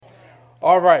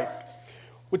All right.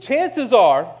 Well, chances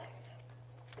are,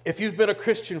 if you've been a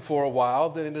Christian for a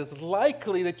while, then it is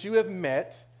likely that you have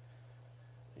met,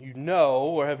 you know,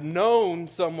 or have known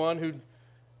someone who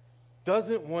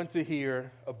doesn't want to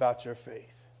hear about your faith.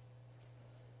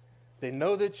 They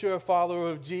know that you're a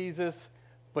follower of Jesus,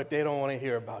 but they don't want to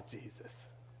hear about Jesus.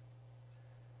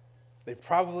 They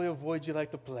probably avoid you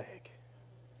like the plague,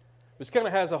 which kind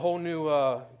of has a whole new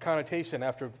connotation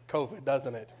after COVID,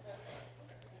 doesn't it?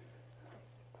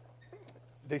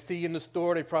 They see you in the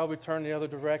store, they probably turn the other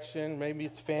direction. Maybe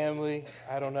it's family,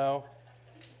 I don't know.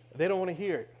 They don't want to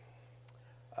hear it.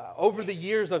 Over the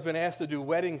years, I've been asked to do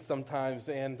weddings sometimes,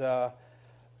 and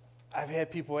I've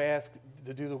had people ask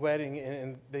to do the wedding,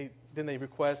 and then they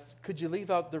request, could you leave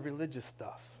out the religious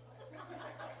stuff?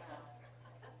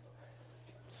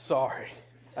 Sorry,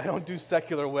 I don't do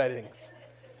secular weddings.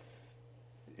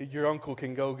 Your uncle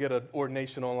can go get an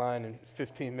ordination online in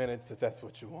 15 minutes if that's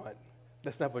what you want.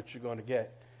 That's not what you're going to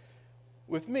get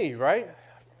with me, right?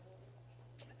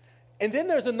 And then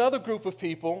there's another group of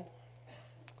people,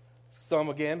 some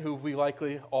again who we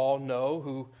likely all know,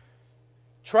 who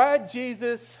tried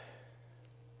Jesus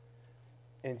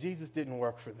and Jesus didn't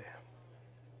work for them.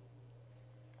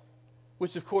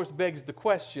 Which of course begs the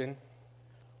question,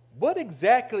 what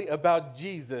exactly about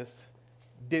Jesus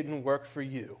didn't work for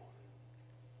you?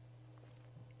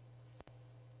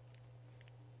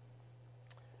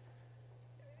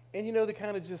 And you know, they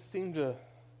kind of just seem to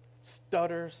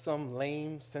stutter some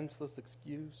lame, senseless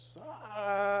excuse.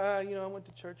 I went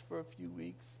to church for a few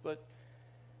weeks, but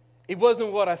it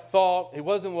wasn't what I thought. It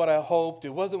wasn't what I hoped. It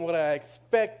wasn't what I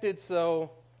expected,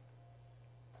 so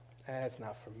that's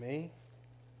not for me.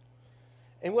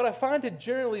 And what I find to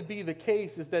generally be the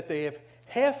case is that they have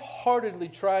half-heartedly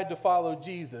tried to follow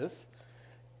Jesus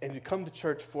and to come to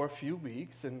church for a few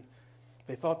weeks, and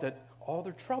they thought that all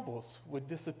their troubles would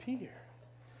disappear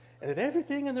and that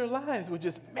everything in their lives would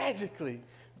just magically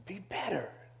be better.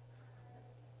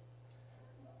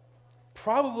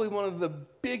 Probably one of the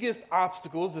biggest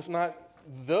obstacles, if not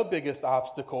the biggest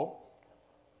obstacle,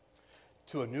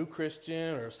 to a new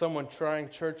Christian or someone trying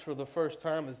church for the first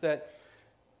time is that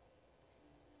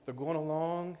they're going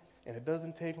along and it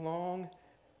doesn't take long.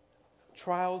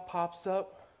 Trial pops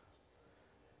up.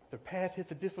 Their path hits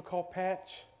a difficult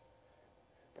patch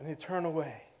and they turn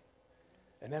away.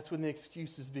 And that's when the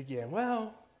excuses begin.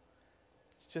 Well,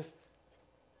 it's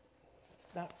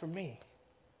not for me.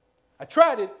 I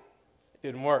tried it. It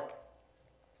didn't work.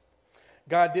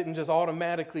 God didn't just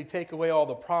automatically take away all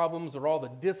the problems or all the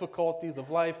difficulties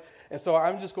of life. And so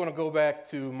I'm just going to go back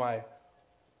to my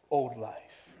old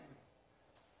life.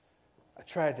 I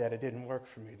tried that. It didn't work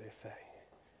for me, they say.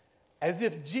 As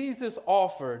if Jesus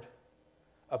offered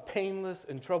a painless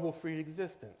and trouble-free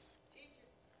existence.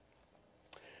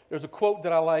 There's a quote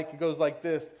that I like. It goes like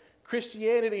this: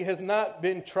 Christianity has not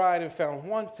been tried and found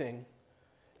wanting.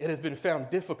 It has been found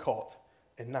difficult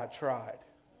and not tried.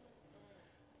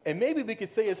 And maybe we could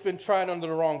say it's been tried under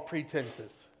the wrong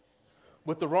pretenses,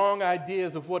 with the wrong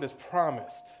ideas of what is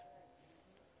promised,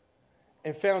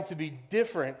 and found to be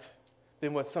different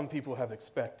than what some people have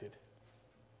expected.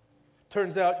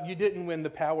 Turns out you didn't win the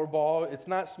Powerball. It's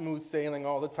not smooth sailing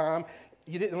all the time.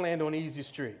 You didn't land on easy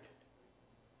street.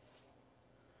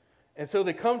 And so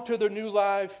they come to their new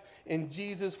life in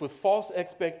Jesus with false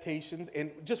expectations,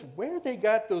 and just where they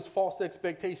got those false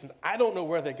expectations, I don't know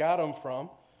where they got them from.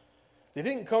 They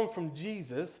didn't come from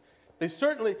Jesus. They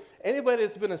certainly, anybody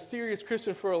that's been a serious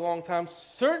Christian for a long time,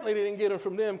 certainly they didn't get them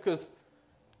from them, because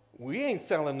we ain't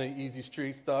selling the easy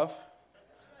street stuff,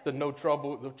 the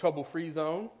trouble-free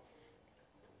zone.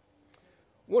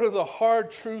 One of the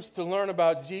hard truths to learn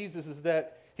about Jesus is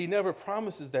that he never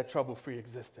promises that trouble-free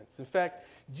existence. In fact,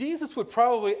 Jesus would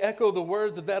probably echo the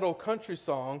words of that old country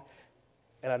song,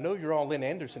 and I know you're all Lynn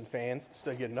Anderson fans,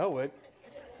 so you know it,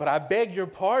 but I beg your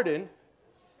pardon.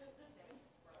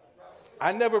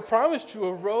 I never promised you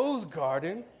a rose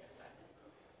garden.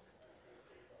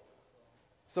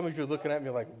 Some of you are looking at me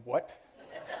like, what?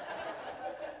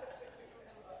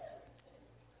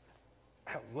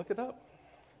 Look it up.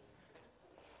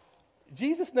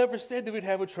 Jesus never said that we'd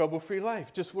have a trouble-free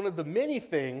life. Just one of the many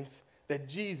things that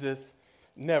Jesus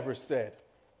never said.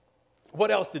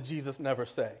 What else did Jesus never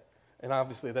say? And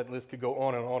obviously that list could go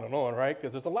on and on and on, right?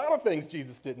 Because there's a lot of things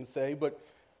Jesus didn't say, but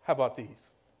how about these?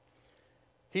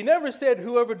 He never said,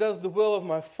 whoever does the will of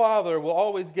my Father will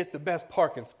always get the best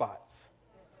parking spots.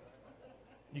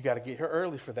 You got to get here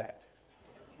early for that.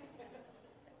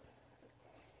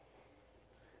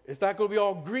 It's not going to be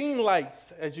all green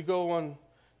lights as you go on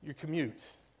your commute.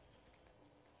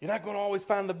 You're not going to always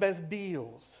find the best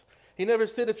deals. He never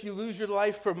said, if you lose your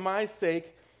life for my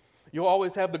sake, You'll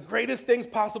always have the greatest things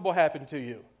possible happen to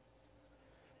you.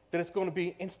 That it's going to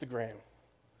be Instagram.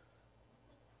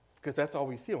 Because that's all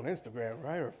we see on Instagram,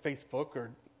 right? Or Facebook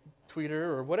or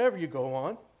Twitter or whatever you go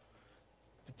on.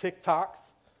 The TikToks.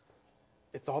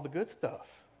 It's all the good stuff.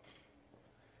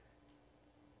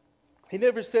 He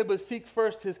never said, but seek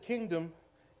first his kingdom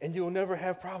and you'll never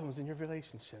have problems in your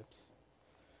relationships.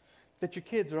 That your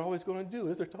kids are always going to do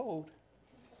as they're told.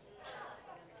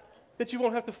 That you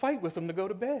won't have to fight with them to go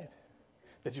to bed.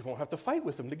 That you won't have to fight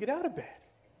with them to get out of bed.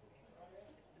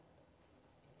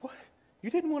 What? You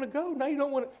didn't want to go, now you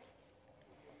don't want to.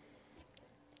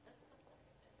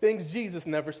 Things Jesus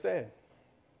never said.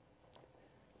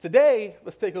 Today,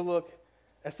 let's take a look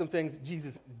at some things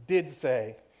Jesus did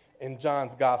say in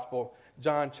John's gospel,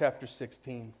 John chapter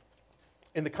 16.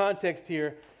 In the context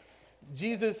here,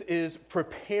 Jesus is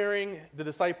preparing the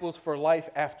disciples for life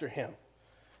after him.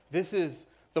 This is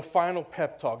the final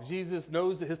pep talk. Jesus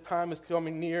knows that his time is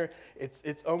coming near.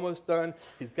 It's almost done.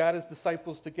 He's got his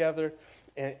disciples together,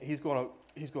 and he's going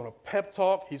to pep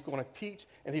talk, he's going to teach,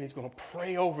 and then he's going to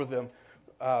pray over them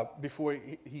before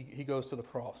he goes to the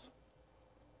cross.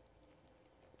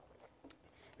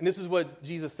 And this is what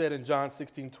Jesus said in John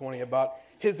 16:20 about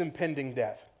his impending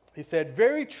death. He said,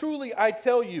 "Very truly I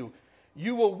tell you,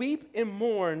 you will weep and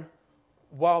mourn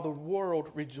while the world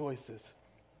rejoices."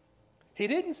 He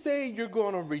didn't say you're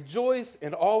going to rejoice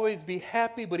and always be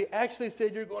happy, but he actually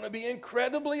said you're going to be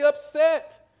incredibly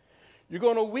upset. You're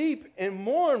going to weep and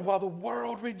mourn while the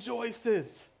world rejoices.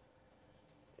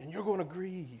 And you're going to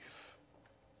grieve.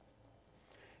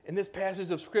 In this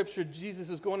passage of Scripture, Jesus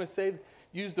is going to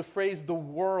use the phrase the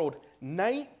world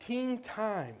 19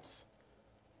 times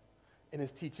in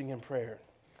his teaching and prayer.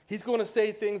 He's going to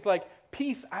say things like,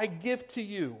 "Peace I give to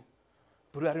you,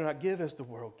 but I do not give as the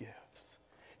world gives."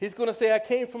 He's going to say, "I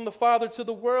came from the Father to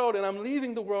the world, and I'm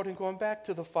leaving the world and going back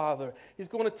to the Father." He's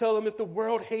going to tell them, if the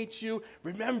world hates you,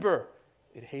 remember,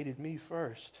 it hated me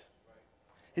first.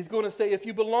 He's going to say, if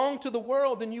you belong to the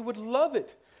world, then you would love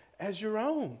it as your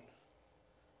own.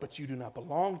 But you do not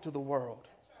belong to the world.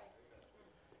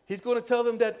 He's going to tell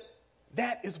them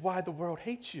that is why the world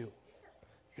hates you.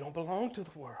 You don't belong to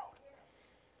the world.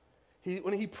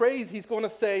 When he prays, he's going to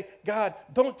say, God,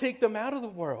 don't take them out of the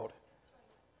world.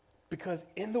 Because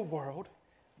in the world,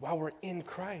 while we're in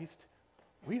Christ,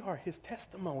 we are his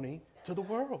testimony to the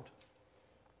world.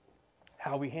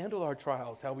 How we handle our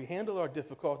trials, how we handle our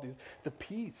difficulties, the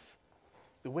peace,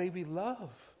 the way we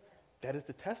love, that is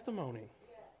the testimony.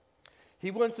 He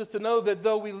wants us to know that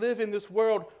though we live in this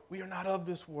world, we are not of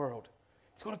this world.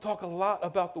 He's going to talk a lot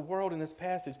about the world in this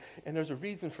passage, and there's a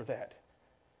reason for that.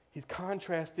 He's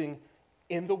contrasting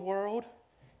in the world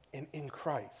and in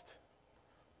Christ.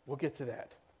 We'll get to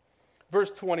that.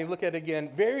 Verse 20, look at it again.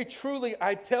 "Very truly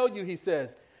I tell you," he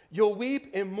says, "you'll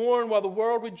weep and mourn while the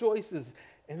world rejoices."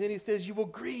 And then he says, "You will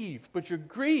grieve, but your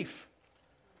grief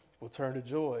will turn to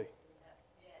joy."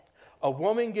 "A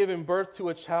woman giving birth to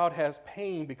a child has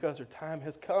pain because her time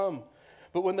has come.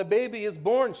 But when the baby is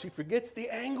born, she forgets the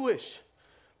anguish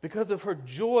because of her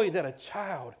joy that a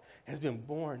child has been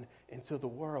born into the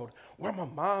world." Where my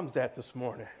moms at this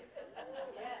morning?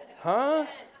 Huh?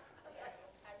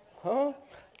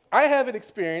 I haven't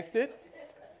experienced it.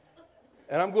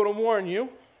 And I'm going to warn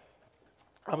you,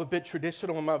 I'm a bit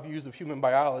traditional in my views of human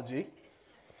biology.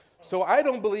 So I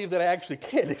don't believe that I actually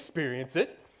can experience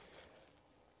it.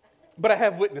 But I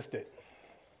have witnessed it.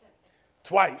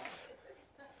 Twice.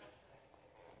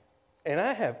 And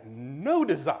I have no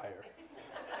desire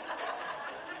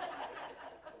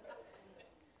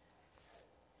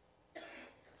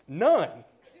none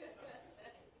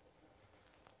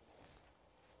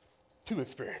to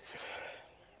experience it.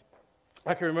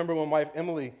 I can remember when my wife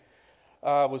Emily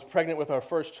was pregnant with our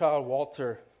first child,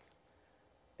 Walter,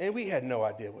 and we had no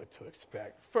idea what to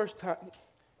expect. First time,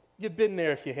 you've been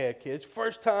there if you had kids.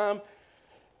 First time,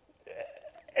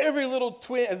 every little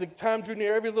twin, as the time drew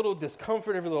near, every little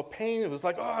discomfort, every little pain, it was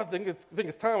like, I think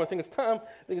it's time.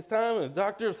 And the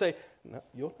doctor would say, "No,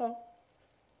 you'll know.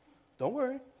 Don't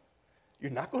worry.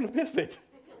 You're not going to miss it."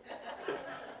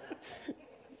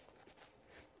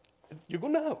 You're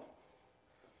going to know.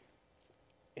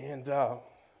 And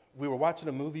we were watching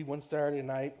a movie one Saturday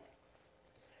night,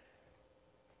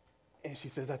 and she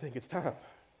says, "I think it's time."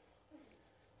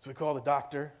 So we call the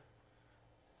doctor.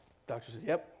 The doctor says,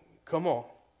 "Yep, come on."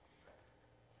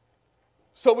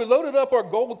 So we loaded up our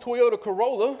gold Toyota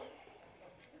Corolla,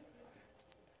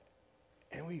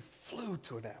 and we flew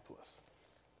to Annapolis.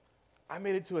 I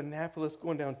made it to Annapolis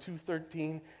going down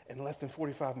 213 in less than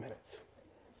 45 minutes.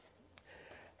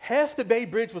 Half the Bay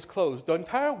Bridge was closed. The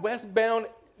entire westbound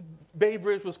Bay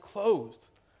Bridge was closed.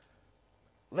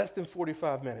 less than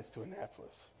 45 minutes to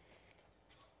Annapolis.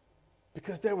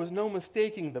 Because there was no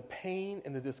mistaking the pain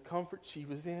and the discomfort she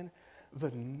was in, the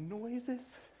noises.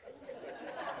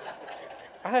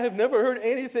 I have never heard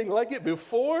anything like it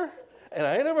before, and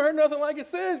I ain't never heard nothing like it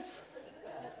since.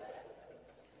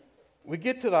 We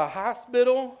get to the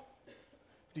hospital.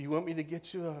 Do you want me to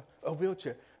get you a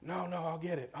wheelchair? No, I'll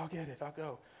get it, I'll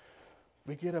go.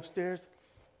 We get upstairs,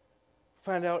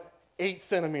 find out 8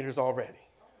 centimeters already.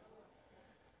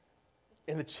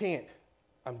 And the chant,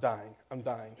 I'm dying.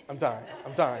 And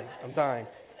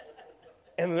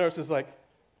the nurse is like,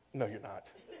 no, you're not.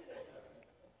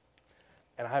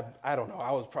 And I don't know,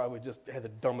 I was probably just had the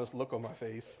dumbest look on my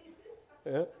face.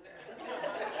 Yeah.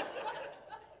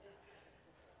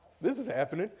 This is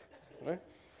happening, right?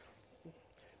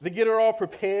 They get her all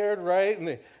prepared, right?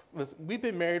 And listen, we've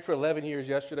been married for 11 years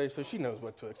yesterday, so she knows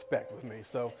what to expect with me.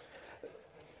 So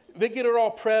they get her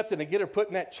all prepped, and they get her put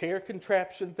in that chair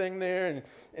contraption thing there, and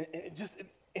just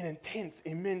an intense,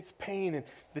 immense pain, and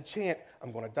the chant,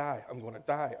 I'm going to die.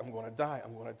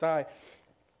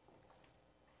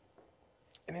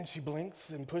 And then she blinks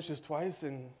and pushes twice,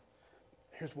 and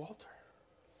here's Walter.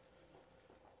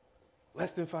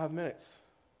 Less than 5 minutes.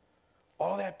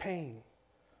 All that pain,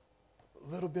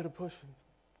 a little bit of pushing.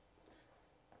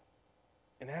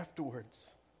 And afterwards,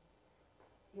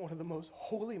 one of the most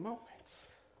holy moments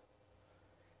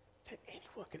that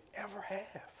anyone could ever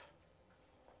have,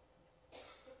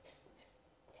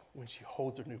 when she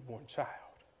holds her newborn child.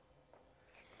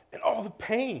 And all the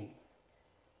pain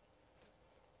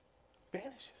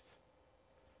vanishes.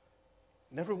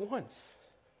 Never once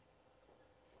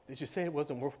did you say it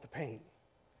wasn't worth the pain.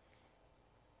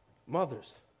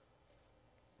 Mothers,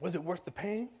 was it worth the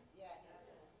pain? Yes.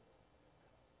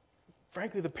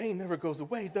 Frankly, the pain never goes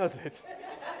away, does it?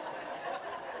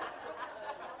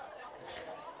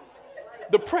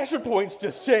 The pressure points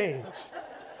just change.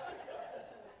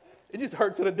 It just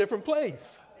hurts at a different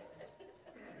place.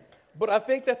 But I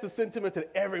think that's a sentiment that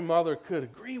every mother could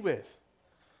agree with.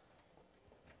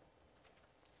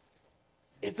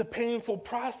 It's a painful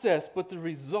process, but the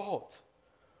result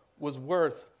was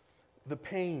worth the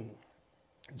pain.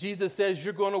 Jesus says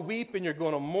you're going to weep and you're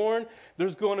going to mourn.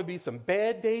 There's going to be some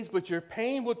bad days, but your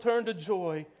pain will turn to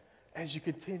joy as you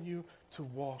continue to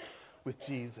walk with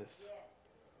Jesus.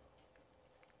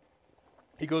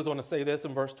 He goes on to say this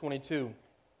in verse 22.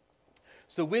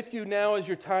 So with you now is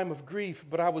your time of grief,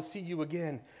 but I will see you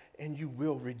again, and you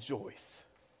will rejoice.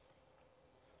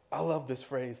 I love this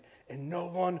phrase. And no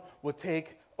one will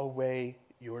take away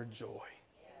your joy.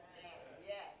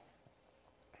 Yes.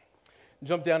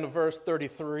 Jump down to verse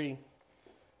 33.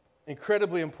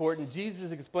 Incredibly important.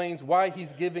 Jesus explains why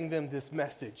he's giving them this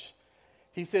message.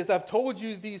 He says, I've told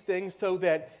you these things so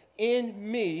that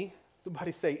in me,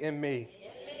 somebody say in me.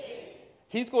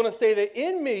 He's going to say that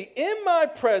in me, in my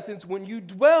presence, when you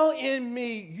dwell in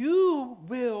me, you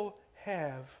will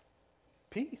have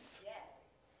peace. Yes.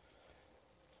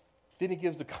 Then he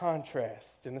gives a contrast.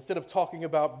 And instead of talking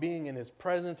about being in his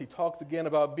presence, he talks again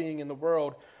about being in the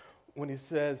world when he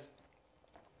says,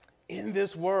 in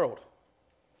this world.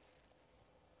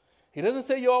 He doesn't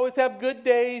say you always have good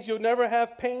days, you'll never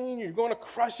have pain, you're going to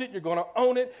crush it, you're going to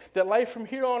own it, that life from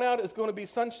here on out is going to be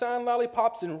sunshine,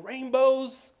 lollipops, and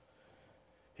rainbows.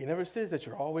 He never says that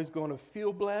you're always going to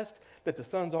feel blessed, that the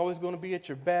sun's always going to be at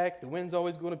your back, the wind's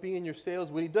always going to be in your sails.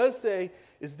 What he does say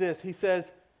is this. He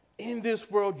says, in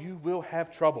this world you will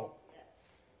have trouble. Yes.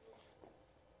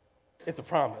 It's a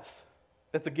promise.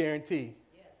 That's a guarantee.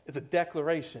 Yes. It's a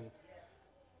declaration. Yes.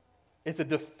 It's a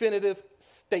definitive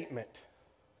statement.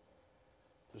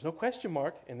 There's no question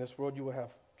mark. In this world you will have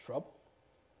trouble.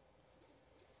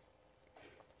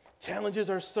 Challenges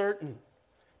are certain.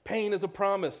 Pain is a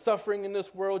promise. Suffering in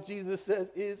this world, Jesus says,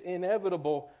 is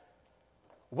inevitable.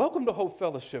 Welcome to Hope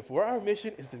Fellowship, where our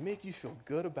mission is to make you feel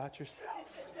good about yourself.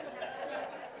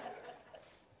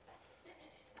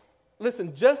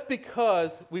 Listen, just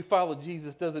because we follow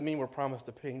Jesus doesn't mean we're promised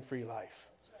a pain-free life.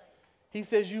 He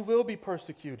says you will be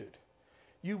persecuted.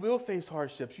 You will face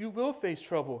hardships. You will face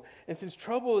trouble. And since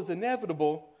trouble is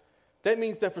inevitable, that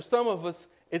means that for some of us,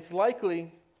 it's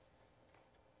likely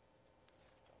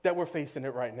that we're facing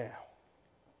it right now.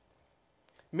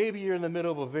 Maybe you're in the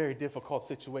middle of a very difficult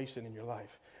situation in your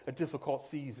life, a difficult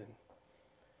season.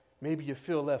 Maybe you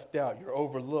feel left out, you're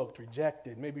overlooked,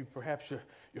 rejected. Maybe perhaps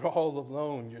you're all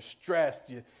alone, you're stressed,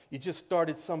 you just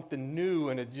started something new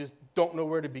and you just don't know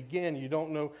where to begin. You don't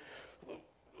know,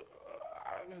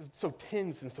 it's so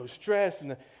tense and so stressed.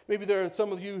 And maybe there are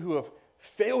some of you who have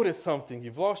failed at something.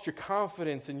 You've lost your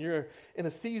confidence and you're in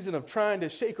a season of trying to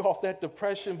shake off that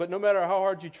depression, but no matter how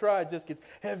hard you try, it just gets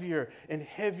heavier and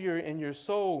heavier in your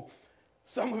soul.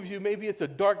 Some of you, maybe it's a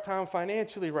dark time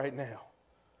financially right now.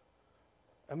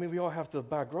 I mean, we all have to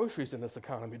buy groceries in this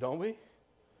economy, don't we?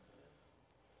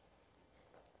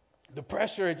 The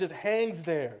pressure, it just hangs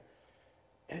there,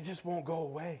 and it just won't go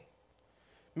away.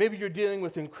 Maybe you're dealing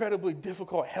with incredibly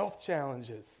difficult health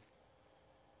challenges.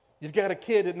 You've got a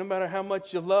kid that no matter how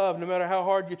much you love, no matter how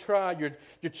hard you try,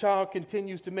 your child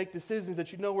continues to make decisions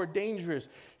that you know are dangerous.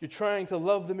 You're trying to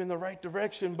love them in the right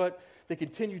direction, but they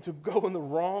continue to go in the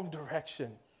wrong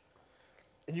direction.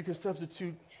 And you can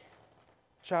substitute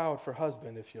child for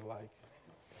husband if you like.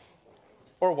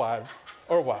 Or wives.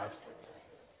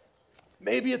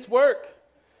 Maybe it's work.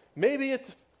 Maybe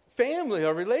it's family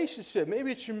or relationship.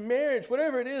 Maybe it's your marriage.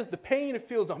 Whatever it is, the pain, it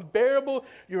feels unbearable.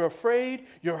 You're afraid.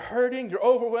 You're hurting. You're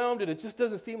overwhelmed. And it just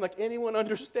doesn't seem like anyone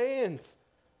understands.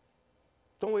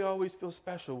 Don't we always feel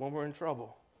special when we're in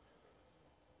trouble?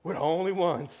 We're the only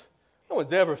ones. No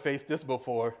one's ever faced this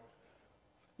before.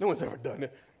 No one's ever done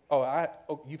it.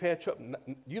 You've had trouble.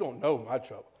 You don't know my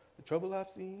trouble. The trouble I've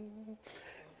seen.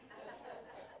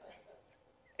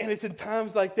 And it's in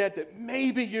times like that that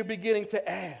maybe you're beginning to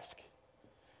ask,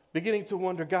 beginning to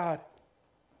wonder, God,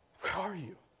 where are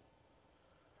you?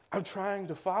 I'm trying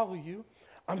to follow you.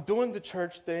 I'm doing the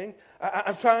church thing.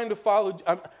 I'm trying to follow.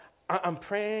 I'm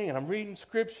praying and I'm reading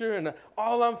scripture, and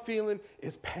all I'm feeling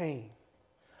is pain.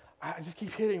 I just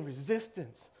keep hitting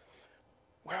resistance.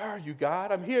 Where are you,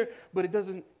 God? I'm here, but it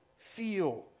doesn't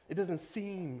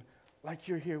seem like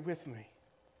you're here with me.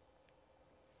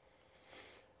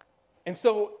 And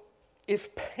so,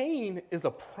 if pain is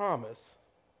a promise,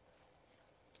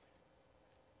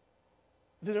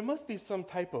 then there must be some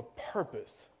type of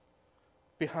purpose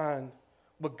behind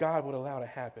what God would allow to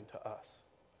happen to us.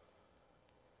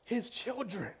 His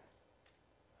children,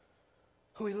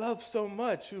 who he loves so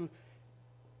much, who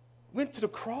went to the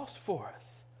cross for us.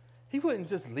 He wouldn't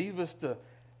just leave us to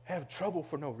have trouble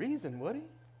for no reason, would he?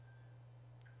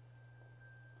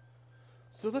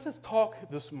 So let us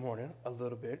talk this morning a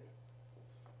little bit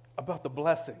about the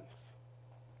blessings.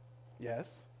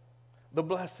 Yes, the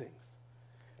blessings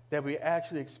that we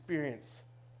actually experience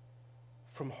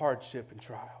from hardship and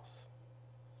trials.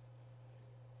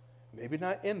 Maybe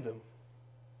not in them.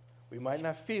 We might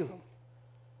not feel them.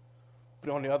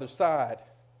 But on the other side,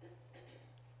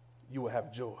 you will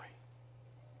have joy.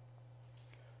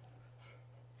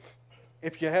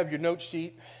 If you have your note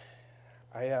sheet,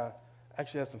 I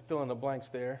actually have some fill in the blanks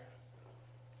there.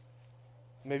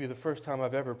 Maybe the first time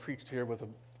I've ever preached here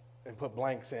and put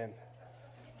blanks in.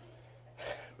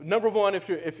 Number one,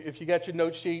 if you got your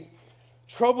note sheet,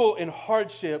 trouble and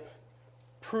hardship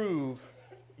prove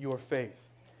your faith.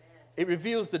 It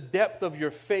reveals the depth of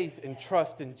your faith and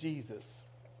trust in Jesus.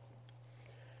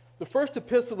 The first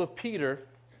epistle of Peter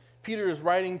is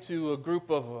writing to a group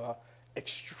of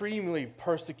extremely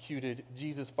persecuted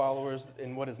Jesus followers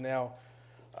in what is now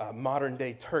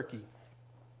modern-day Turkey.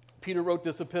 Peter wrote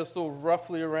this epistle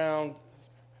roughly around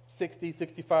 60,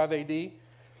 65 AD.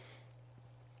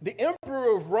 The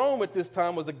emperor of Rome at this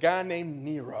time was a guy named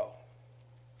Nero.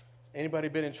 Anybody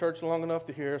been in church long enough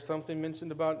to hear something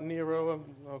mentioned about Nero?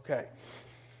 Okay.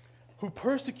 Who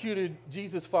persecuted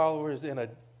Jesus' followers in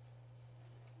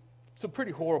some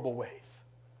pretty horrible ways.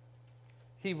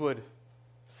 He would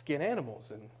skin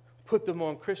animals and put them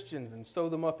on Christians and sew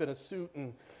them up in a suit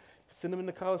and send them in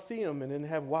the Colosseum and then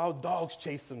have wild dogs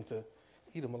chase them to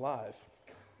eat them alive.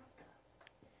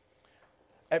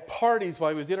 At parties, while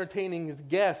he was entertaining his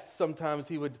guests, sometimes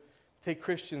he would take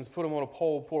Christians, put them on a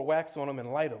pole, pour wax on them,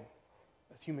 and light them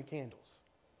as human candles.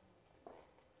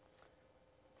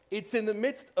 It's in the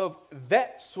midst of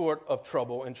that sort of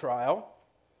trouble and trial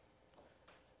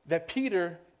that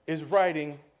Peter is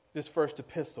writing this first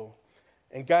epistle.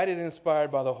 And guided and inspired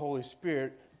by the Holy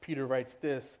Spirit, Peter writes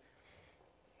this: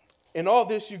 "In all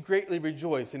this you greatly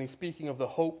rejoice," and he's speaking of the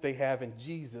hope they have in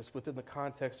Jesus within the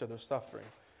context of their suffering.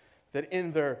 That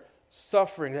in their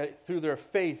suffering, that through their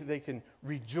faith, they can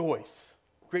rejoice,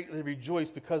 greatly rejoice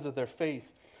because of their faith.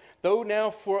 Though now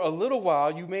for a little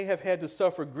while you may have had to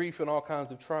suffer grief in all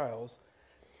kinds of trials,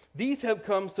 these have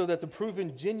come so that the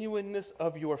proven genuineness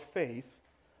of your faith,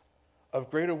 of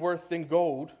greater worth than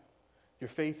gold, your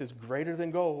faith is greater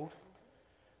than gold.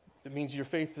 It means your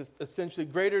faith is essentially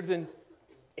greater than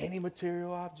any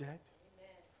material object.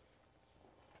 Amen.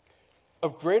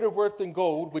 Of greater worth than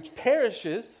gold, which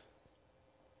perishes,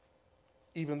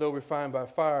 even though refined by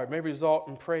fire, may result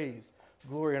in praise,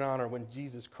 glory, and honor when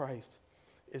Jesus Christ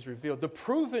is revealed. The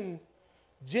proven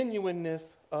genuineness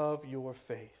of your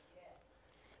faith. Yes.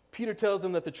 Peter tells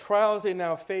them that the trials they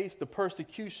now face, the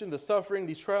persecution, the suffering,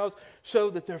 these trials show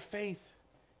that their faith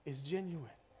is genuine.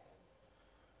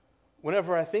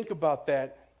 Whenever I think about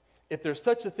that, if there's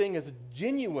such a thing as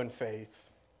genuine faith,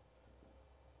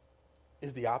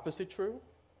 is the opposite true?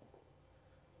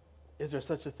 Is there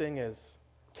such a thing as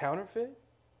counterfeit,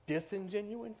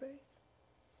 disingenuine faith?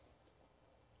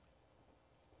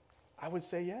 I would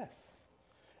say yes.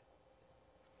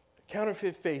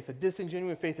 Counterfeit faith, a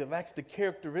disingenuine faith that lacks the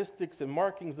characteristics and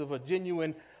markings of a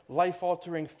genuine,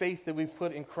 life-altering faith that we've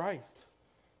put in Christ.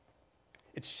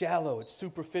 It's shallow, it's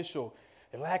superficial,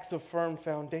 it lacks a firm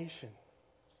foundation.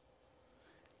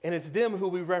 And it's them who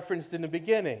we referenced in the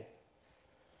beginning.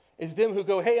 It's them who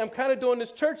go, hey, I'm kind of doing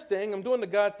this church thing, I'm doing the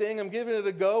God thing, I'm giving it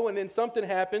a go, and then something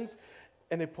happens,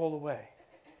 and they pull away.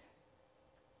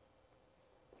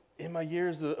 In my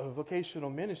years of vocational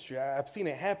ministry, I've seen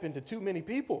it happen to too many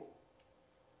people.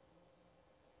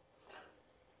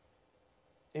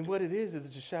 And what it is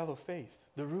it's a shallow faith.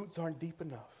 The roots aren't deep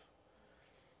enough.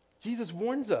 Jesus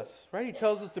warns us, right? He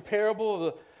tells us the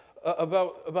parable of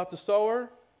about the sower,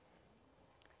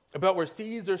 about where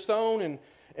seeds are sown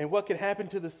and what can happen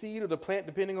to the seed or the plant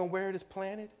depending on where it is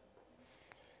planted.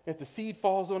 If the seed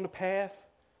falls on the path,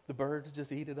 the birds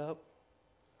just eat it up.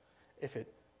 If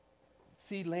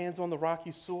seed lands on the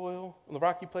rocky soil, on the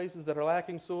rocky places that are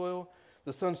lacking soil,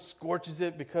 the sun scorches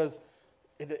it because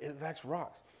it lacks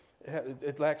rocks.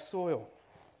 It lacks soil.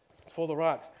 It's full of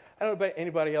rocks. I don't know about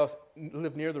anybody else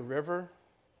live near the river.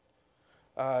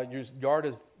 Your yard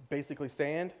is basically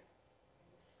sand.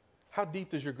 How deep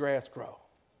does your grass grow?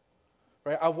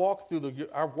 Right? I walk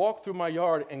through my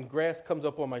yard and grass comes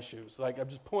up on my shoes. Like I'm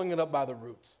just pulling it up by the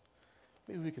roots.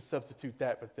 Maybe we could substitute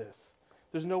that with this.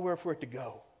 There's nowhere for it to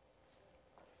go.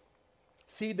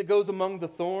 Seed that goes among the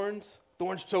thorns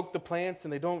choke the plants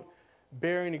and they don't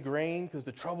bear any grain because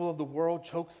the trouble of the world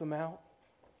chokes them out.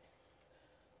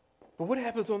 But what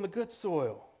happens on the good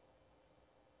soil?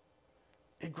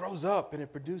 It grows up and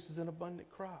it produces an abundant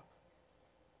crop.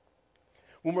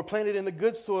 When we're planted in the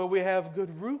good soil, we have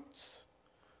good roots.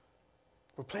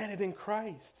 We're planted in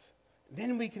Christ.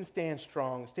 Then we can stand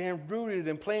strong, stand rooted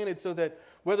and planted so that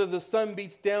whether the sun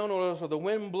beats down on us or the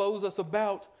wind blows us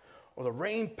about or the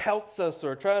rain pelts us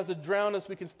or tries to drown us,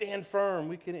 we can stand firm,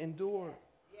 we can endure.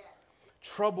 Yes.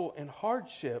 Trouble and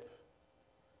hardship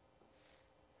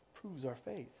proves our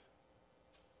faith.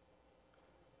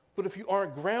 But if you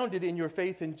aren't grounded in your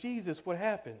faith in Jesus, what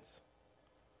happens?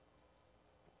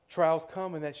 Trials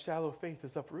come and that shallow faith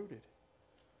is uprooted.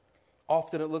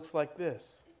 Often it looks like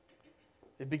this.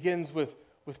 It begins with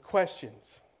questions.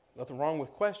 Nothing wrong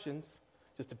with questions.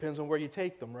 Just depends on where you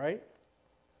take them, right?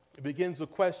 It begins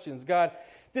with questions. God,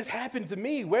 this happened to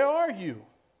me. Where are you?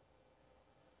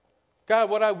 God,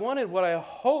 what I wanted, what I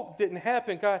hoped didn't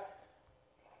happen. God,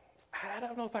 I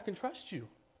don't know if I can trust you.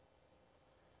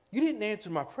 You didn't answer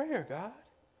my prayer, God.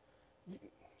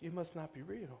 You must not be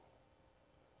real.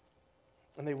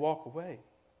 And they walk away.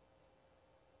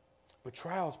 But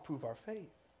trials prove our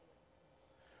faith.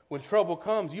 When trouble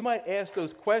comes, you might ask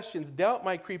those questions. Doubt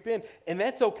might creep in, and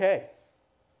that's okay.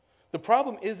 The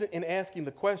problem isn't in asking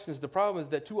the questions. The problem is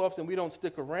that too often we don't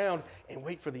stick around and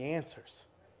wait for the answers.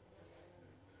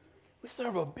 We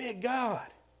serve a big God.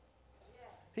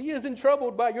 He isn't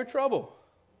troubled by your trouble.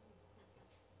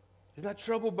 He's not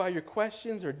troubled by your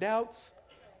questions or doubts.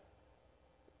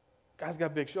 God's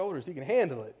got big shoulders. He can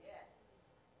handle it.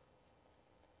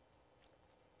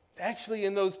 It's actually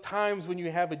in those times when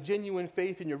you have a genuine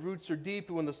faith and your roots are deep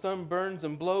and when the sun burns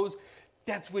and blows,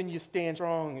 that's when you stand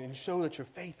strong and show that your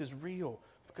faith is real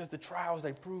because the trials,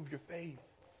 they prove your faith.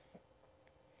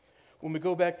 When we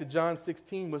go back to John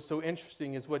 16, what's so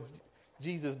interesting is what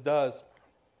Jesus does.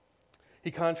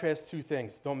 He contrasts two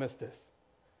things. Don't miss this.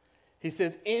 He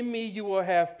says, in me you will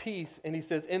have peace. And he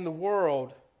says, in the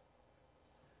world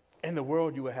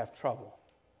you will have trouble.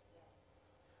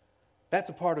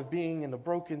 That's a part of being in a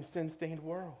broken, sin-stained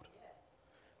world.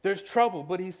 There's trouble,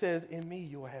 but he says, in me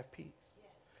you will have peace.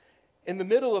 In the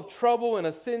middle of trouble in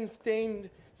a sin-stained,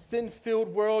 sin-filled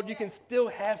world, you can still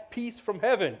have peace from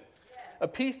heaven. A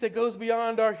peace that goes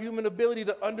beyond our human ability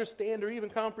to understand or even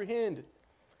comprehend.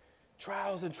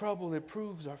 Trials and trouble, it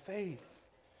proves our faith.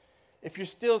 If you're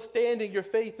still standing, your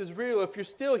faith is real. If you're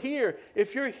still here,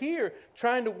 if you're here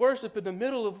trying to worship in the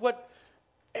middle of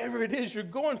whatever it is you're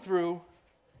going through,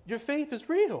 your faith is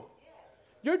real.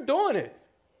 You're doing it.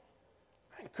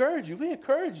 I encourage you. We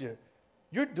encourage you.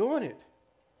 You're doing it.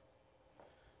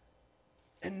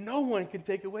 And no one can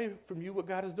take away from you what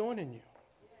God is doing in you.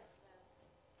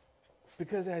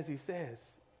 Because as he says,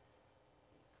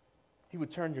 he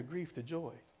would turn your grief to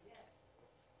joy.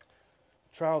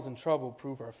 Trials and trouble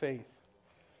prove our faith.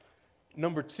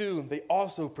 Number two, they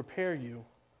also prepare you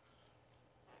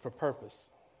for purpose.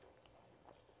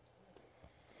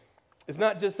 It's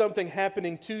not just something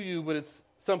happening to you, but it's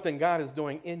something God is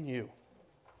doing in you.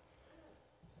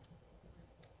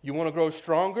 You want to grow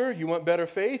stronger? You want better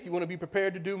faith? You want to be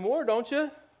prepared to do more, don't you?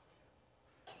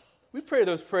 We pray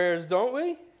those prayers, don't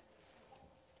we?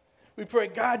 We pray,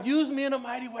 God, use me in a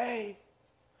mighty way.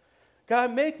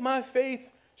 God, make my faith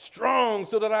strong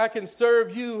so that I can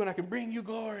serve you and I can bring you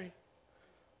glory.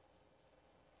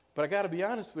 But I got to be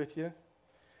honest with you.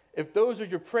 If those are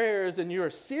your prayers and you're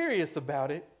serious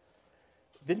about it,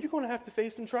 then you're going to have to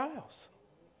face some trials.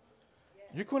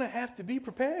 You're going to have to be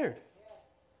prepared.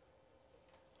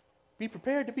 Be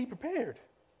prepared to be prepared.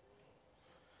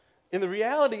 And the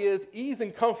reality is, ease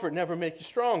and comfort never make you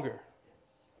stronger.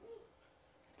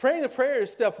 Praying a prayer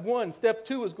is step one. Step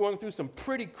two is going through some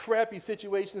pretty crappy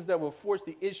situations that will force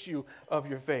the issue of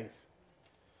your faith.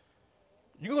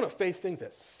 You're going to face things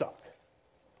that suck.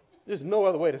 There's no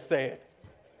other way to say it.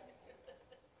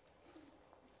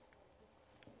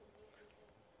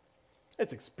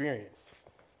 It's experience.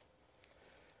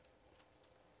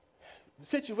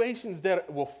 Situations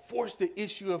that will force the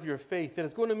issue of your faith, that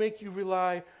is going to make you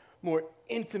rely more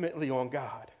intimately on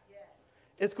God. Yes.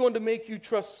 It's going to make you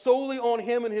trust solely on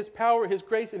Him and His power, His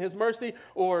grace, and His mercy,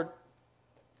 or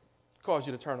cause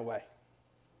you to turn away.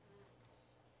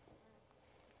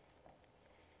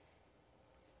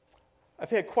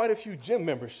 I've had quite a few gym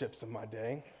memberships in my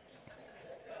day.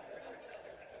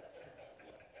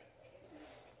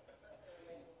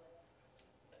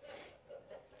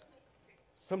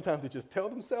 Sometimes they just tell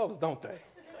themselves, don't they?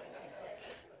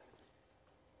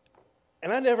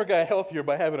 And I never got healthier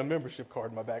by having a membership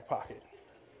card in my back pocket.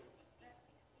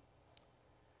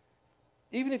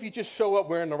 Even if you just show up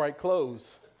wearing the right clothes,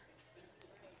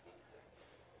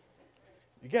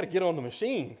 you got to get on the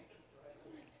machine.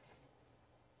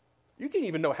 You can't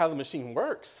even know how the machine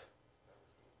works.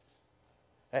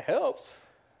 That helps.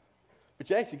 But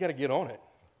you actually got to get on it.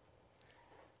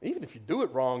 Even if you do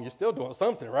it wrong, you're still doing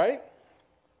something, right?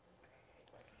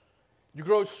 You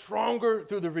grow stronger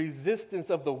through the resistance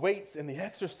of the weights and the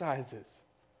exercises.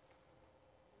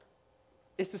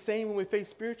 It's the same when we face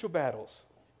spiritual battles.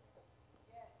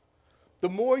 The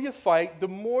more you fight, the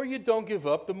more you don't give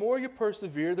up, the more you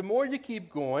persevere, the more you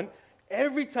keep going,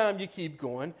 every time you keep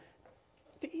going,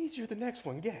 the easier the next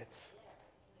one gets.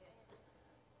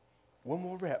 One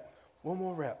more rep, one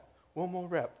more rep, one more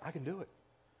rep. I can do it.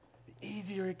 The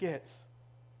easier it gets.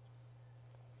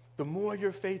 The more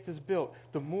your faith is built,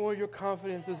 the more your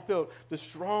confidence is built, the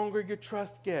stronger your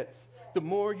trust gets, the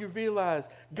more you realize,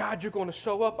 God, you're going to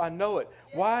show up. I know it.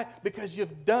 Why? Because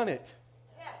you've done it.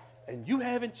 And you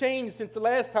haven't changed since the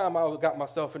last time I got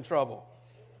myself in trouble.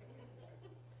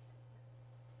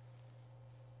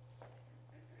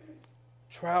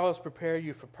 Trials prepare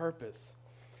you for purpose.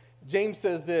 James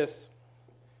says this,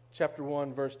 chapter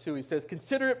 1, verse 2. He says,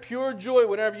 consider it pure joy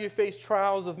whenever you face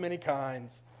trials of many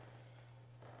kinds.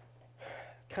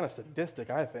 Kind of sadistic,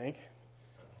 I think.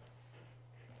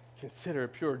 Consider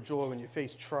it pure joy when you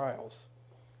face trials.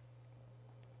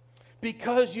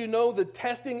 Because you know the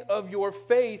testing of your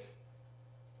faith,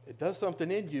 it does something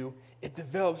in you. It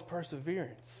develops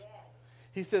perseverance. Yes.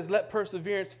 He says, let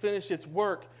perseverance finish its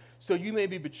work so you may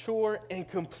be mature and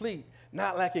complete,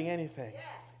 not lacking anything. Yes.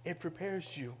 It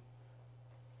prepares you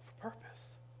for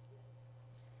purpose.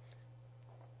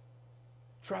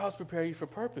 Trials prepare you for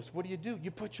purpose. What do?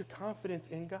 You put your confidence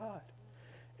in God.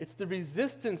 It's the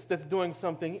resistance that's doing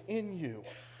something in you,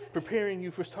 preparing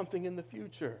you for something in the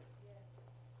future.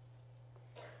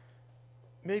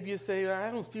 Maybe you say,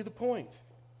 I don't see the point.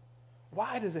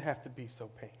 Why does it have to be so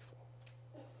painful?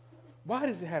 Why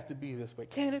does it have to be this way?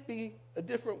 Can't it be a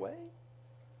different way?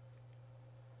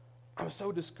 I'm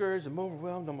so discouraged, I'm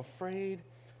overwhelmed, I'm afraid.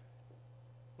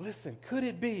 Listen, could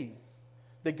it be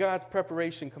that God's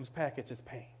preparation comes packaged as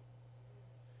pain?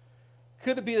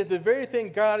 Could it be that the very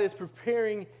thing God is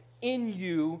preparing in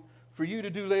you for you to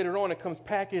do later on, it comes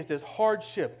packaged as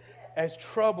hardship, as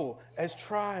trouble, as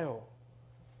trial?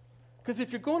 Because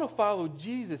if you're going to follow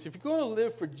Jesus, if you're going to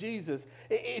live for Jesus,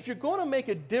 if you're going to make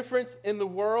a difference in the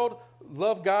world,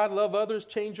 love God, love others,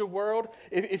 change your world,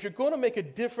 if you're going to make a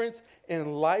difference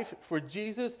in life for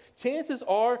Jesus, chances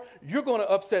are you're going to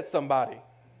upset somebody.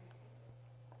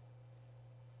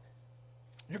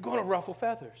 You're going to ruffle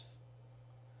feathers.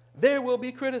 There will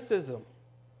be criticism.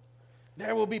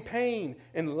 There will be pain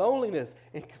and loneliness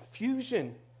and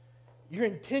confusion. Your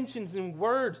intentions and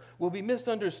words will be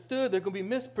misunderstood. They're going to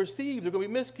be misperceived. They're going to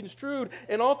be misconstrued,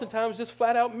 and oftentimes just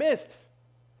flat out missed.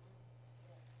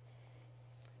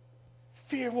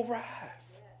 fear will rise.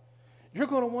 You're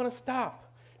going to want to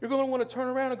stop. You're going to want to turn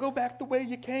around and go back the way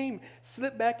you came,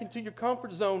 slip back into your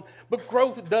comfort zone. But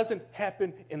growth doesn't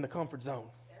happen in the comfort zone.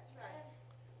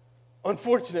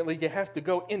 Unfortunately, you have to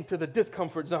go into the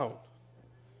discomfort zone.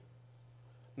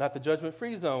 Not the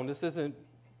judgment-free zone. This isn't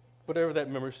whatever that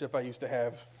membership I used to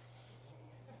have.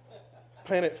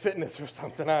 Planet Fitness or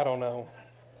something, I don't know.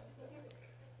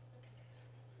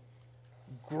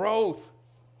 Growth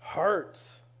hurts.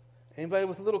 Anybody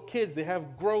with little kids, they have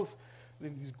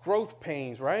these growth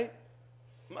pains, right?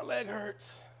 My leg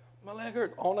hurts. My leg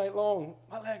hurts all night long.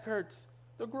 My leg hurts.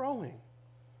 They're growing.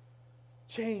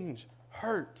 Change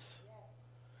hurts.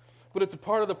 But it's a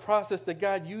part of the process that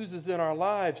God uses in our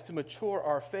lives to mature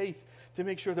our faith, to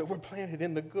make sure that we're planted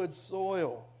in the good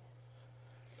soil.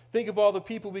 Think of all the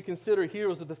people we consider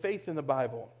heroes of the faith in the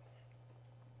Bible.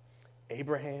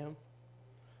 Abraham,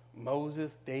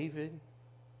 Moses, David.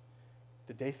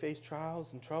 Did they face trials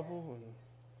and trouble? And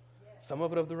some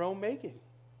of it of their own making.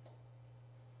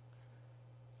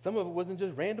 Some of it wasn't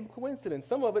just random coincidence.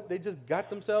 Some of it, they just got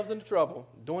themselves into trouble,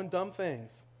 doing dumb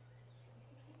things.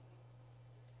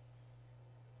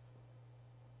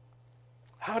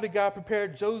 How did God prepare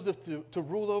Joseph to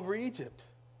rule over Egypt?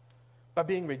 By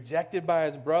being rejected by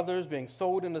his brothers, being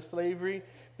sold into slavery,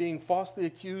 being falsely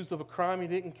accused of a crime he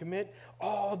didn't commit.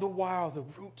 All the while, the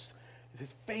roots of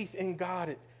his faith in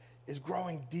God is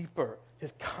growing deeper.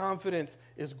 His confidence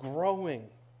is growing.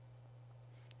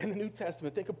 In the New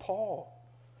Testament, think of Paul.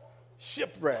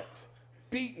 Shipwrecked,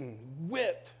 beaten,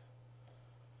 whipped.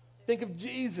 Think of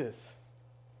Jesus.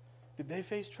 Did they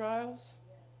face trials?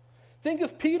 Think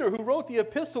of Peter, who wrote the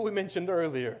epistle we mentioned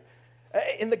earlier.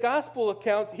 In the gospel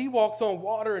account, he walks on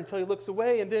water until he looks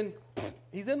away, and then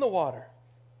he's in the water.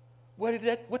 What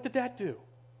did that do?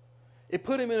 It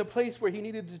put him in a place where he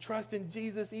needed to trust in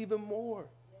Jesus even more.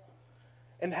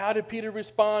 And how did Peter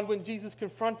respond when Jesus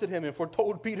confronted him and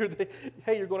foretold Peter that,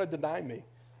 hey, you're going to deny me?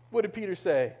 What did Peter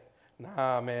say?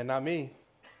 Nah, man, not me.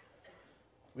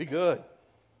 We good.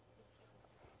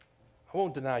 I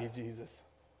won't deny you, Jesus.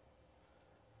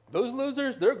 Those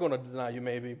losers, they're going to deny you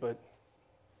maybe, but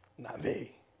not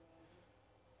me.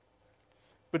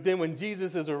 But then when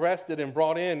Jesus is arrested and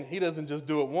brought in, he doesn't just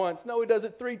do it once. No, he does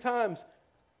it 3 times.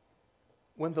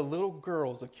 When the little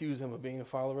girls accuse him of being a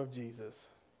follower of Jesus.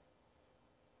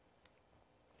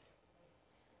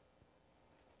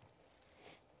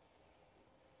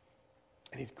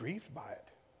 And he's grieved by it.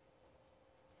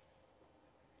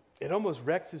 It almost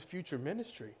wrecks his future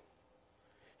ministry.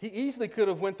 He easily could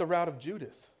have went the route of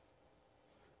Judas.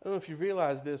 I don't know if you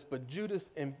realize this, but Judas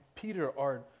and Peter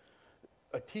are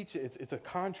a teacher. It's a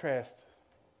contrast.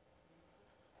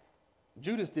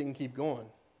 Judas didn't keep going.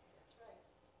 That's right.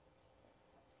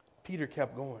 Peter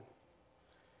kept going.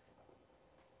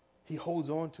 He holds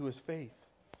on to his faith.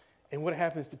 And what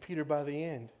happens to Peter by the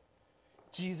end?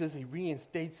 Jesus, he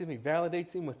reinstates him. He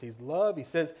validates him with his love. He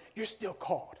says, you're still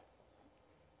called.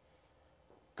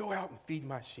 Go out and feed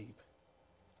my sheep.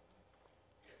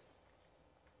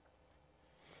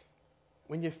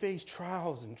 When you face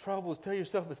trials and troubles, tell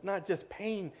yourself it's not just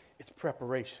pain, it's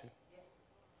preparation. Yes.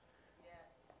 Yes.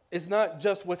 It's not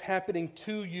just what's happening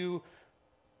to you,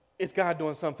 it's God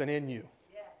doing something in you.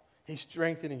 Yes. He's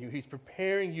strengthening you. He's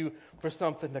preparing you for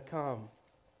something to come.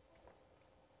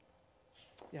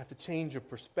 You have to change your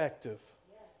perspective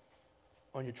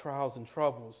on your trials and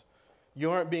troubles.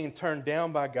 You aren't being turned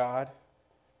down by God.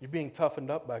 You're being toughened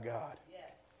up by God. Yes.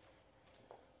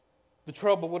 The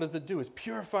trouble, what does it do? It's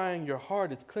purifying your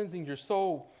heart. It's cleansing your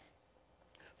soul.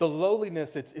 The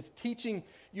lowliness, it's teaching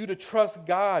you to trust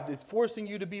God. It's forcing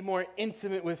you to be more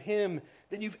intimate with Him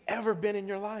than you've ever been in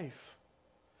your life.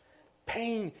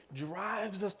 Pain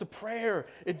drives us to prayer.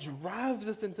 It drives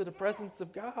us into the presence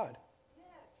of God.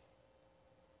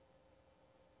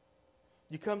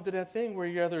 You come to that thing where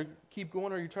you either keep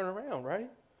going or you turn around, right?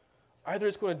 Either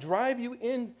it's going to drive you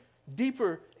in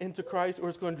deeper into Christ or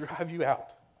it's going to drive you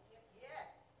out. Yes.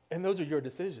 And those are your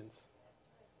decisions.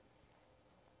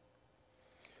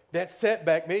 That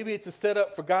setback, maybe it's a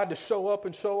setup for God to show up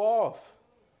and show off.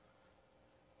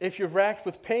 If you're racked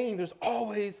with pain, there's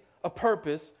always a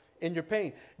purpose in your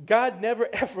pain. God never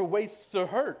ever wastes or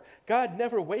hurt. God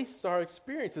never wastes our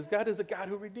experiences. God is a God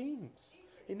who redeems.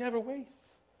 He never wastes.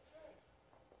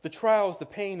 The trials, the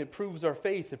pain, it proves our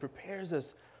faith. It prepares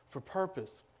us for purpose.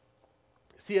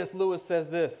 C.S. Lewis says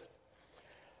this: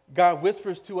 God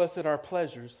whispers to us in our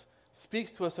pleasures, speaks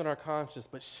to us in our conscience,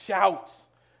 but shouts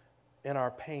in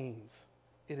our pains.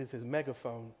 It is His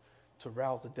megaphone to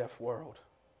rouse a deaf world.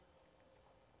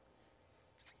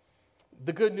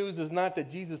 The good news is not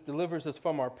that Jesus delivers us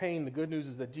from our pain. The good news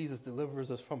is that Jesus delivers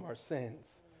us from our sins.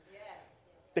 Yes.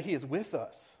 that he is with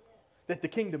us, that the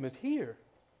kingdom is here.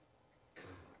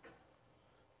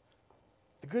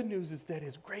 The good news is that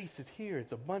his grace is here.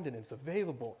 It's abundant. It's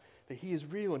available. That he is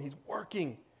real and he's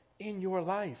working in your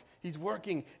life. He's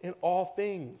working in all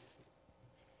things.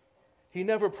 He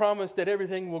never promised that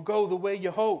everything will go the way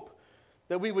you hope,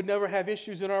 that we would never have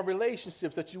issues in our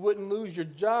relationships, that you wouldn't lose your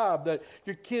job, that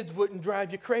your kids wouldn't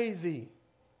drive you crazy,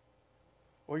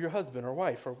 or your husband or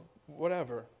wife or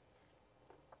whatever.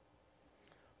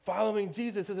 Following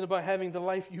Jesus isn't about having the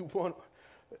life you want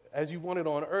as you want it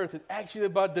on earth. It's actually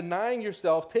about denying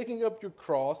yourself, taking up your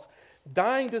cross,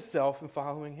 dying to self, and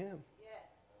following him. Yes.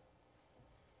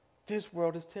 This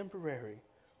world is temporary.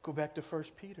 Go back to 1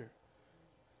 Peter.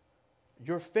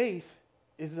 Your faith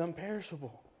is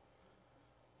imperishable.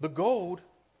 The gold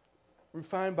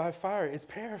refined by fire is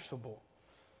perishable.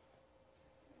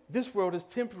 This world is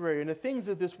temporary, and the things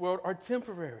of this world are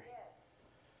temporary. Yes.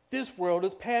 This world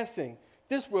is passing.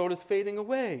 This world is fading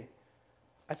away.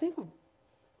 I think,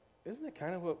 isn't it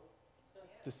kind of what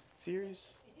the series?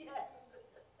 Yes.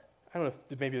 I don't know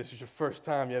if maybe this is your first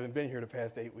time, you haven't been here the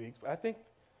past 8 weeks, but I think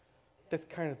that's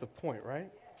kind of the point, right?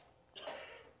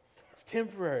 It's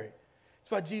temporary.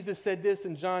 It's why Jesus said this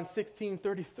in John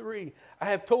 16:33. I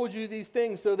have told you these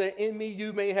things so that in me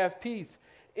you may have peace.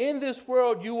 In this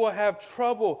world you will have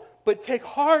trouble, but take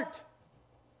heart.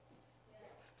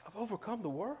 I've overcome the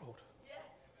world.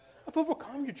 I've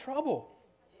overcome your trouble.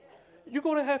 You're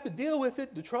going to have to deal with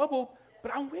it, the trouble,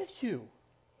 but I'm with you.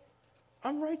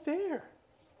 I'm right there.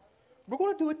 We're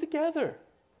going to do it together.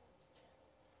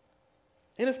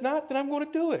 And if not, then I'm going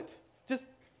to do it. Just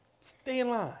stay in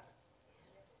line.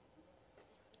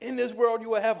 In this world, you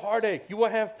will have heartache, you will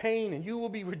have pain, and you will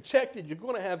be rejected. You're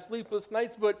going to have sleepless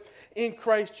nights, but in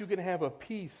Christ, you can have a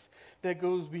peace that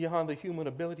goes beyond the human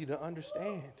ability to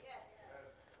understand.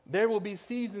 There will be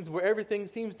seasons where everything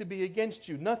seems to be against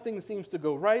you. Nothing seems to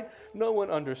go right. No one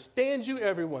understands you.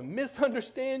 Everyone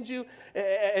misunderstands you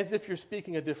as if you're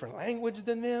speaking a different language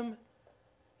than them.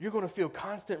 You're going to feel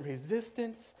constant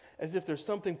resistance as if there's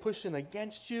something pushing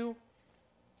against you,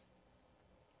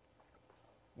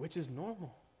 which is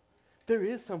normal. There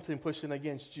is something pushing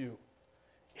against you.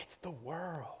 It's the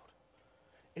world.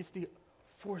 It's the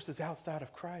forces outside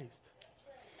of Christ.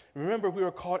 Remember, we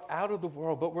were called out of the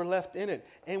world, but we're left in it,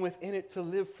 and within it to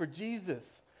live for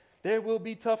Jesus. There will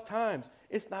be tough times.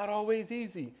 It's not always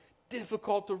easy.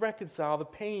 Difficult to reconcile the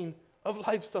pain of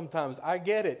life sometimes. I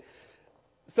get it.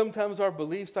 Sometimes our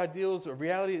beliefs, ideals, or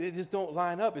reality, they just don't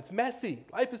line up. It's messy.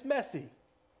 Life is messy.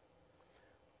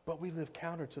 But we live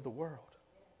counter to the world.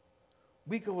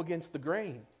 We go against the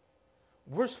grain.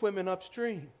 We're swimming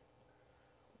upstream.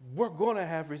 We're going to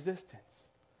have resistance.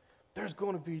 There's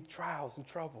going to be trials and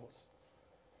troubles.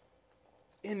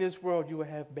 In this world, you will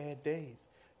have bad days.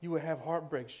 You will have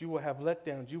heartbreaks. You will have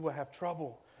letdowns. You will have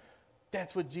trouble.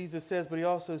 That's what Jesus says, but he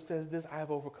also says this, I have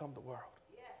overcome the world.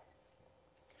 Yes.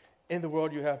 In the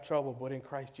world, you have trouble, but in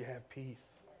Christ, you have peace.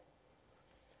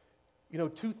 You know,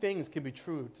 two things can be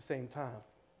true at the same time.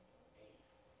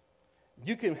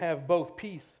 You can have both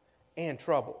peace and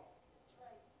trouble.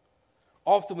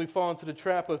 Often we fall into the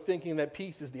trap of thinking that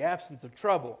peace is the absence of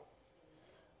trouble.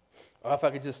 Or if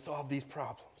I could just solve these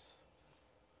problems.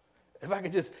 If I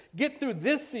could just get through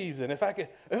this season, if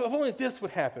only this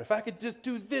would happen, if I could just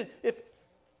do this,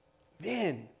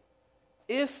 then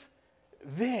I'm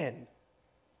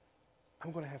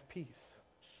going to have peace.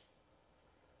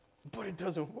 But it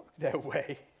doesn't work that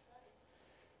way.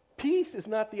 Peace is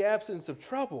not the absence of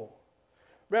trouble.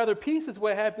 Rather, peace is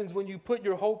what happens when you put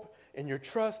your hope and your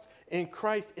trust in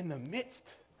Christ in the midst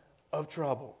of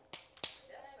trouble.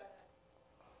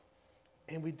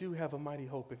 And we do have a mighty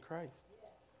hope in Christ.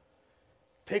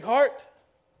 Take heart.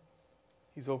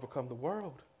 He's overcome the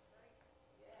world.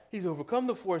 He's overcome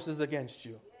the forces against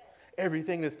you.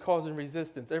 Everything that's causing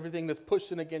resistance, everything that's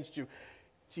pushing against you,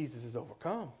 Jesus is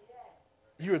overcome.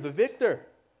 You're the victor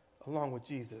along with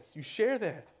Jesus. You share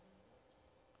that.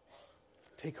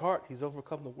 Take heart. He's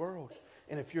overcome the world.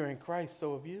 And if you're in Christ,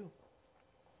 so have you.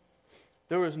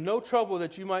 There is no trouble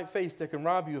that you might face that can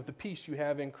rob you of the peace you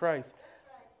have in Christ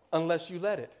unless you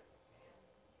let it.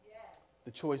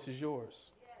 The choice is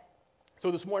yours. So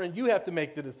this morning, you have to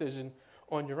make the decision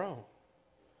on your own.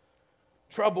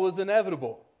 Trouble is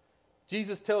inevitable.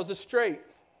 Jesus tells us straight,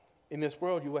 in this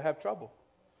world you will have trouble.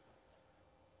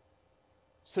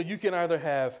 So you can either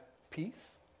have peace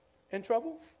and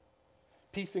trouble,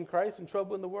 peace in Christ and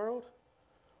trouble in the world,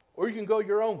 or you can go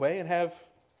your own way and have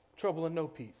trouble and no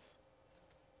peace.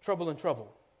 Trouble and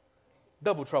trouble.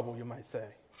 Double trouble, you might say.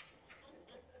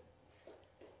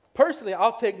 Personally,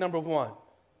 I'll take number one.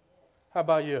 How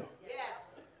about you? Yes.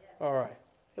 All right.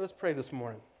 Hey, let's pray this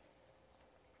morning.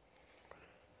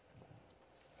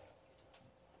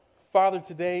 Father,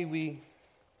 today we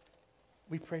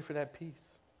pray for that peace.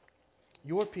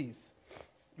 Your peace.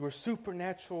 Your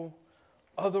supernatural,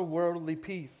 otherworldly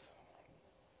peace.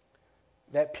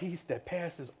 That peace that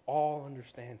passes all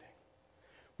understanding.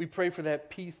 We pray for that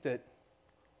peace that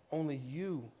only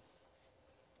you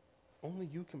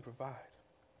can provide.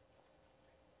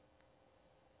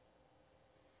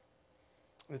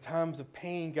 In the times of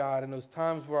pain, God, and those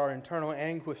times where our internal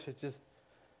anguish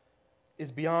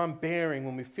is beyond bearing,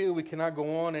 when we feel we cannot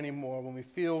go on anymore, when we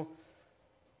feel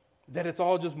that it's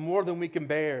all just more than we can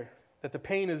bear, that the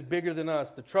pain is bigger than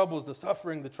us, the troubles, the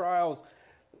suffering, the trials,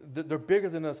 they're bigger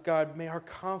than us, God, may our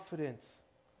confidence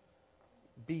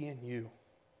be in you.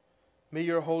 May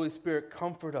your Holy Spirit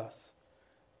comfort us.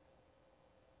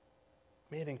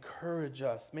 May it encourage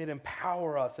us. May it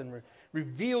empower us and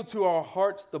reveal to our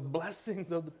hearts the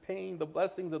blessings of the pain, the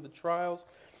blessings of the trials,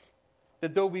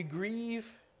 that though we grieve,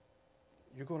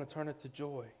 you're going to turn it to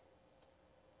joy.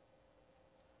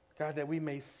 God, that we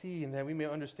may see and that we may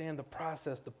understand the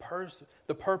process,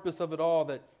 the purpose of it all,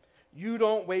 that you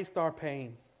don't waste our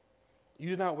pain. You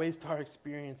do not waste our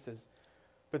experiences,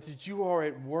 but that you are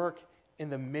at work in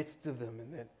the midst of them,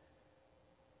 and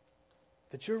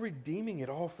that you're redeeming it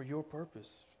all for your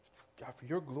purpose, God, for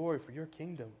your glory, for your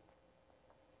kingdom.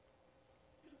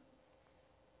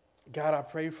 God, I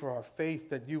pray for our faith,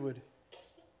 that you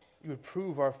would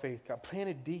prove our faith. God, plant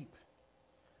it deep.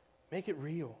 Make it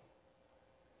real.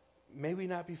 May we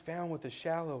not be found with a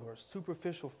shallow or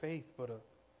superficial faith, but a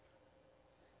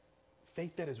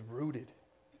faith that is rooted,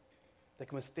 that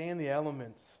can withstand the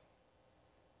elements.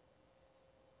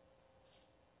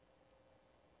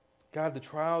 God, the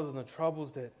trials and the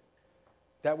troubles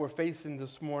that we're facing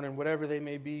this morning, whatever they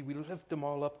may be, we lift them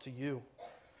all up to you.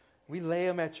 We lay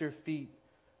them at your feet,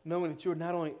 knowing that you're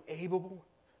not only able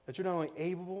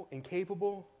and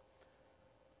capable,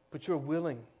 but you're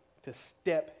willing to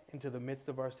step into the midst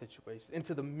of our situations,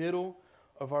 into the middle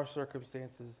of our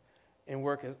circumstances, and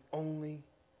work as only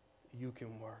you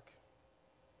can work.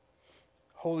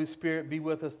 Holy Spirit, be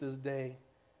with us this day.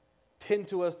 Tend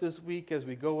to us this week as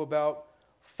we go about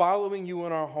following you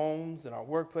in our homes, in our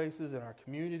workplaces, in our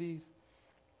communities,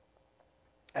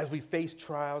 as we face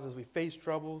trials, as we face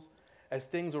troubles, as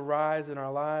things arise in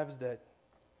our lives that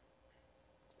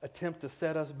attempt to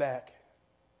set us back.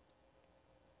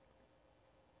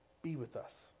 Be with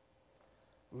us.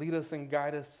 Lead us and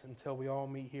guide us until we all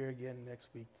meet here again next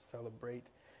week to celebrate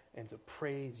and to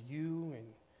praise you and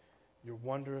your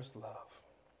wondrous love.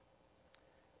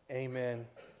 Amen.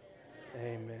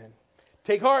 Amen.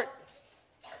 Take heart.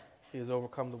 He has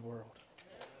overcome the world.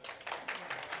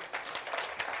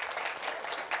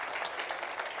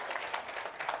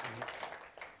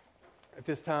 At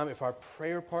this time, if our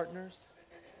prayer partners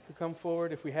could come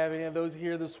forward, if we have any of those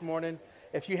here this morning,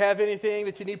 if you have anything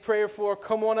that you need prayer for,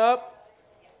 come on up.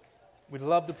 We'd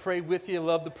love to pray with you,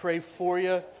 love to pray for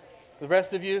you. The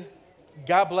rest of you,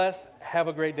 God bless. Have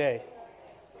a great day.